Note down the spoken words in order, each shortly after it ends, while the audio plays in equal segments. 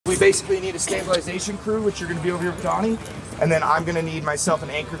We basically need a stabilization crew, which you're going to be over here with Donny, and then I'm going to need myself an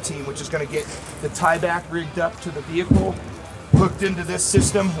anchor team, which is going to get the tieback rigged up to the vehicle, hooked into this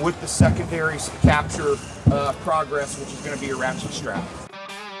system with the secondary capture progress, which is going to be a ratchet strap.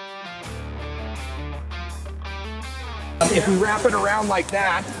 If we wrap it around like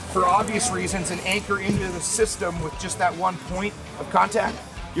that, for obvious reasons, and anchor into the system with just that one point of contact,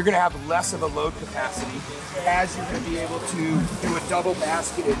 you're going to have less of a load capacity, as you're going to be able to do a double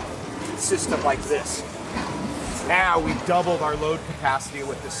basketed system like this. Now we've doubled our load capacity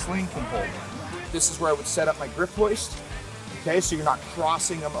with this sling component. This is where I would set up my grip hoist. Okay, so you're not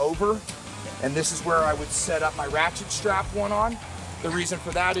crossing them over. And this is where I would set up my ratchet strap one on. The reason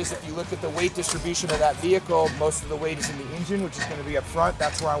for that is if you look at the weight distribution of that vehicle, most of the weight is in the engine, which is going to be up front.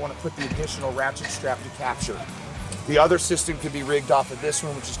 That's where I want to put the additional ratchet strap to capture. The other system could be rigged off of this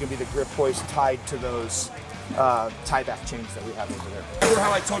one, which is going to be the grip hoist tied to those tieback chains that we have over there. Remember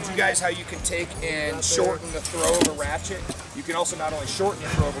how I told you guys how you can take and shorten the throw of a ratchet? You can also not only shorten the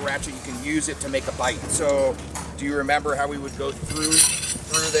throw of a ratchet, you can use it to make a bite. So do you remember how we would go through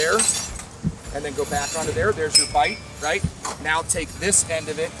there and then go back onto there? There's your bite, right? Now take this end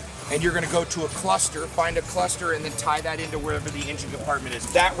of it and you're going to go to a cluster, find a cluster, and then tie that into wherever the engine compartment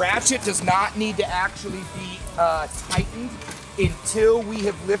is. That ratchet does not need to actually be tightened until we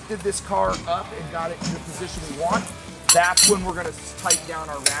have lifted this car up and got it in the position we want. That's when we're going to tighten down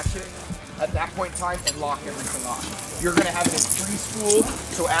our ratchet at that point in time and lock everything off. You're going to have it in free spool,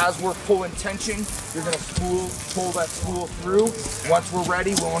 so as we're pulling tension, you're going to pull that spool through. Once we're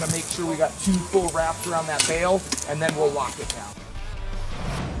ready, we want to make sure we got 2 full wraps around that bail, and then we'll lock it down.